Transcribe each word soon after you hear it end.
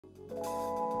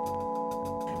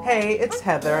Hey, it's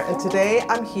Heather, and today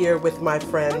I'm here with my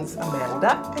friends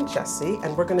Amanda and Jessie,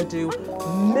 and we're gonna do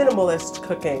minimalist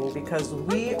cooking because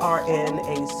we are in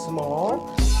a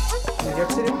small New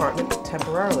York City apartment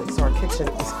temporarily, so our kitchen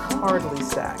is hardly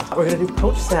stacked. We're gonna do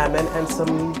poached salmon and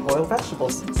some boiled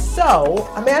vegetables. So,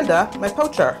 Amanda, my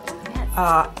poacher,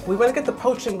 we wanna get the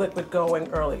poaching liquid going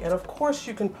early, and of course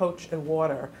you can poach in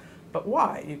water. But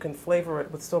why? You can flavor it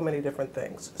with so many different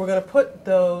things. We're gonna put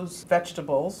those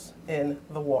vegetables in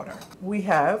the water. We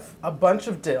have a bunch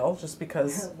of dill, just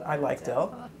because I like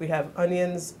dill. We have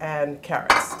onions and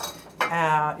carrots.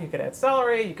 You could add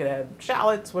celery, you could add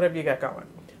shallots, whatever you got going.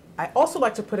 I also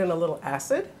like to put in a little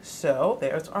acid, so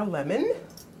there's our lemon.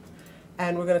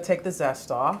 And we're gonna take the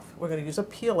zest off. We're gonna use a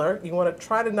peeler. You wanna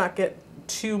try to not get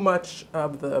too much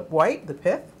of the white, the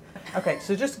pith. Okay,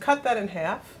 so just cut that in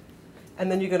half. And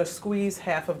then you're going to squeeze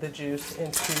half of the juice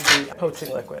into the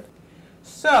poaching liquid.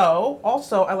 So,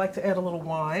 also, I like to add a little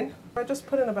wine. I just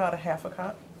put in about a half a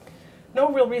cup.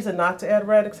 No real reason not to add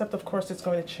red, except of course it's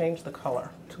going to change the color.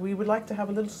 So we would like to have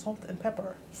a little salt and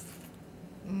pepper.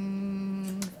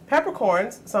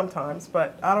 Peppercorns, sometimes,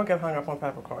 but I don't get hung up on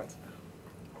peppercorns.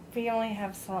 We only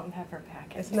have salt and pepper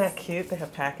packets. Isn't that cute? They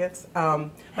have packets. But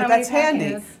that's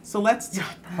handy. So let's do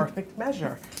perfect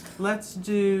measure. Let's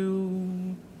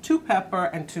do 2 pepper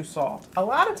and 2 salt. A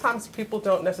lot of times people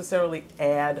don't necessarily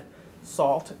add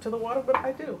salt to the water, but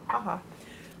I do. Haha.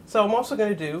 So I'm also going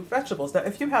to do vegetables. Now,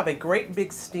 if you have a great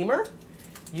big steamer,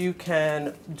 you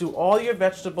can do all your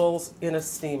vegetables in a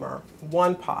steamer,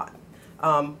 1 pot.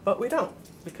 But we don't,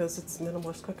 because it's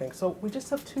minimalist cooking. So we just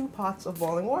have 2 pots of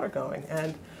boiling water going,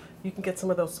 and you can get some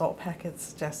of those salt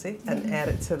packets, Jessie, and add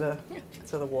it to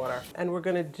the water. And we're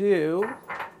going to do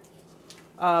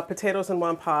potatoes in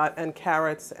 1 pot and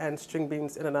carrots and string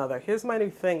beans in another. Here's my new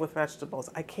thing with vegetables.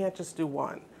 I can't just do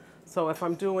one. So if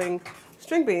I'm doing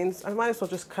string beans, I might as well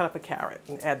just cut up a carrot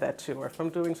and add that too. Or if I'm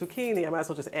doing zucchini, I might as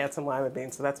well just add some lima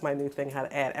beans. So that's my new thing, how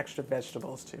to add extra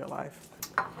vegetables to your life.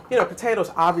 You know,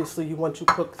 potatoes, obviously you want to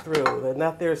cook through.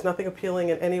 There's nothing appealing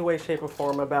in any way, shape, or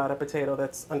form about a potato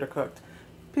that's undercooked.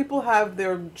 People have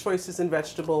their choices in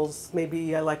vegetables.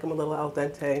 Maybe I like them a little al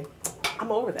dente.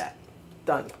 I'm over that.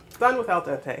 Done. Done with al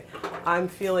dente. I'm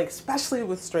feeling, especially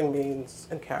with string beans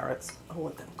and carrots, I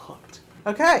want them cooked.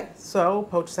 Okay, so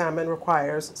poached salmon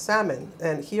requires salmon.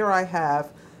 And here I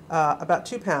have about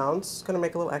 2 pounds. Gonna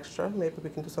make a little extra. Maybe we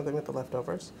can do something with the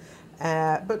leftovers.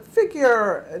 But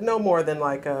figure no more than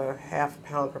like a ½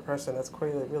 pound per person. That's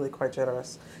really quite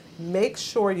generous. Make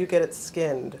sure you get it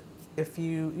skinned.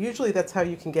 Usually that's how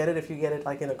you can get it if you get it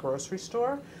like in a grocery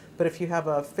store. But if you have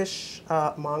a fish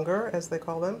monger, as they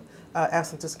call them,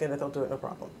 ask them to skin it, they'll do it no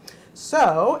problem.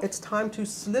 So it's time to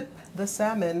slip the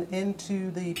salmon into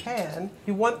the pan.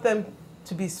 You want them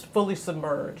to be fully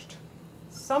submerged.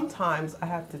 Sometimes I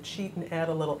have to cheat and add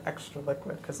a little extra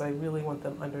liquid because I really want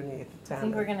them underneath salmon. I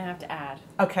think we're going to have to add.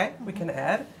 Okay, we can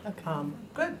add. Okay.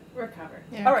 Good. We're covered.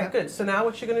 Yeah, all right, good. So now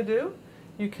what you're going to do,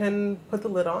 you can put the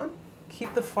lid on,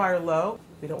 keep the fire low.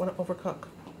 We don't want to overcook.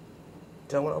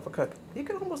 Don't want to overcook. You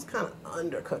can almost kind of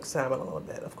undercook salmon a little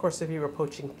bit. Of course, if you were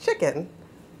poaching chicken,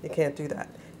 you can't do that.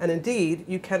 And indeed,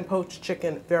 you can poach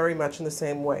chicken very much in the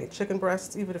same way. Chicken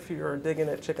breasts, even if you're digging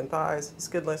at chicken thighs,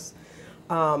 skinless,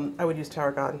 I would use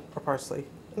tarragon or parsley,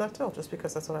 not dill, just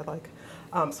because that's what I like.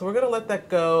 So we're going to let that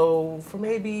go for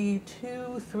maybe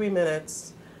 2-3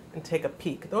 minutes and take a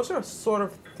peek. Those are sort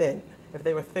of thin. If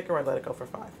they were thicker, I'd let it go for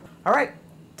 5. All right,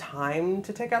 time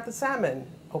to take out the salmon.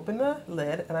 Open the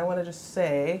lid, and I want to just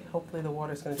say, hopefully the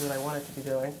water's going to do what I want it to be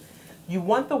doing. You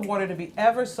want the water to be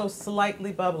ever so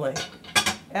slightly bubbling.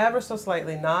 Ever so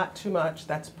slightly, not too much.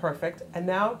 That's perfect. And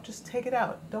now just take it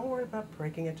out. Don't worry about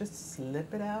breaking it. Just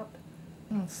slip it out.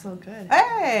 Oh, so good.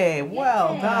 Hey,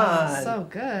 well done. So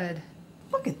good.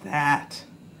 Look at that.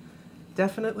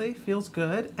 Definitely feels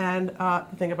good. And the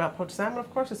thing about poached salmon, of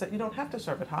course, is that you don't have to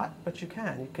serve it hot, but you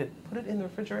can. You could put it in the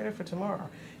refrigerator for tomorrow.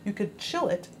 You could chill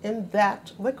it in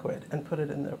that liquid and put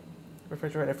it in the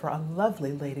refrigerator for a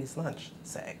lovely ladies' lunch,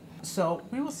 say. So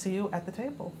we will see you at the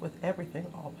table with everything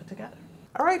all put together.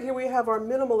 All right, here we have our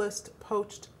minimalist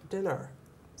poached dinner.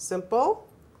 Simple.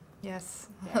 Yes,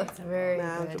 that's very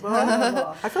manageable. good.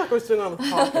 I feel like we're doing all the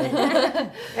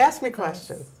talking. Ask me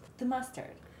questions. The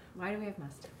mustard. Why do we have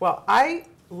mustard? Well, I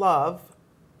love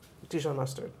Dijon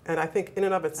mustard, and I think in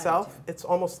and of itself, it's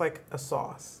almost like a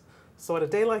sauce. So on a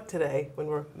day like today, when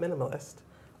we're minimalist,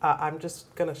 I'm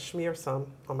just gonna smear some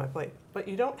on my plate. But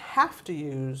you don't have to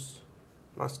use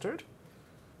mustard.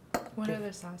 What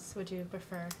other sauce would you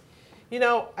prefer? You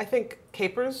know, I think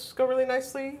capers go really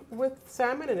nicely with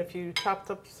salmon, and if you chopped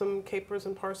up some capers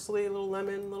and parsley, a little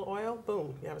lemon, a little oil,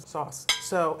 boom, you have a sauce.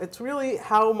 So it's really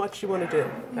how much you want to do.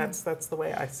 That's the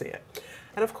way I see it.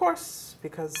 And of course,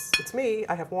 because it's me,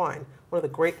 I have wine. One of the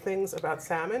great things about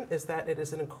salmon is that it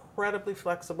is an incredibly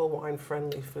flexible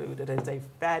wine-friendly food. It is a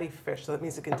fatty fish, so that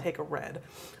means it can take a red.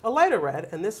 A lighter red,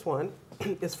 and this one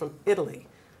is from Italy.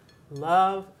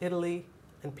 Love Italy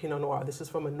and Pinot Noir. This is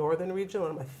from a northern region,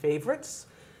 one of my favorites.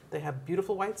 They have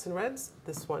beautiful whites and reds.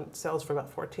 This one sells for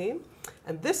about $14.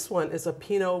 And this one is a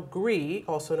Pinot Gris,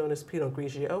 also known as Pinot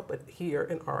Grigio, but here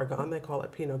in Oregon they call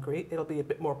it Pinot Gris. It'll be a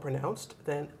bit more pronounced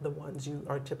than the ones you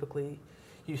are typically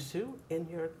used to in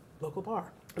your local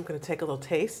bar. I'm going to take a little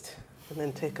taste and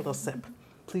then take a little sip.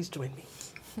 Please join me.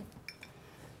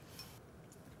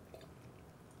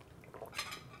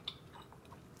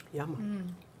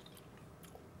 Yum.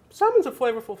 Salmon's a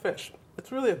flavorful fish.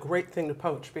 It's really a great thing to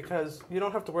poach because you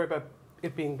don't have to worry about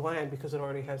it being bland because it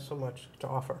already has so much to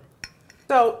offer.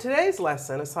 So today's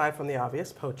lesson, aside from the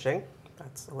obvious poaching,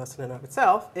 that's a lesson in and of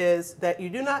itself, is that you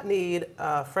do not need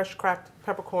fresh cracked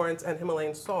peppercorns and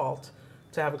Himalayan salt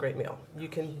to have a great meal. You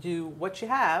can do what you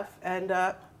have and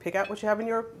pick out what you have in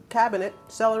your cabinet,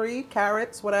 celery,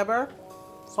 carrots, whatever,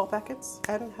 salt packets,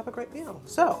 and have a great meal.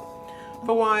 So,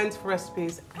 for wines, for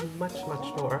recipes, and much,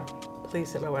 much more,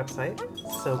 please hit my website,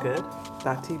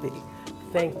 sogood.tv.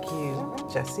 Thank you,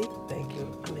 Jessie. Thank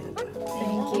you, Amanda.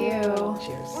 Thank you.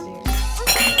 Cheers.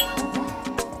 Cheers.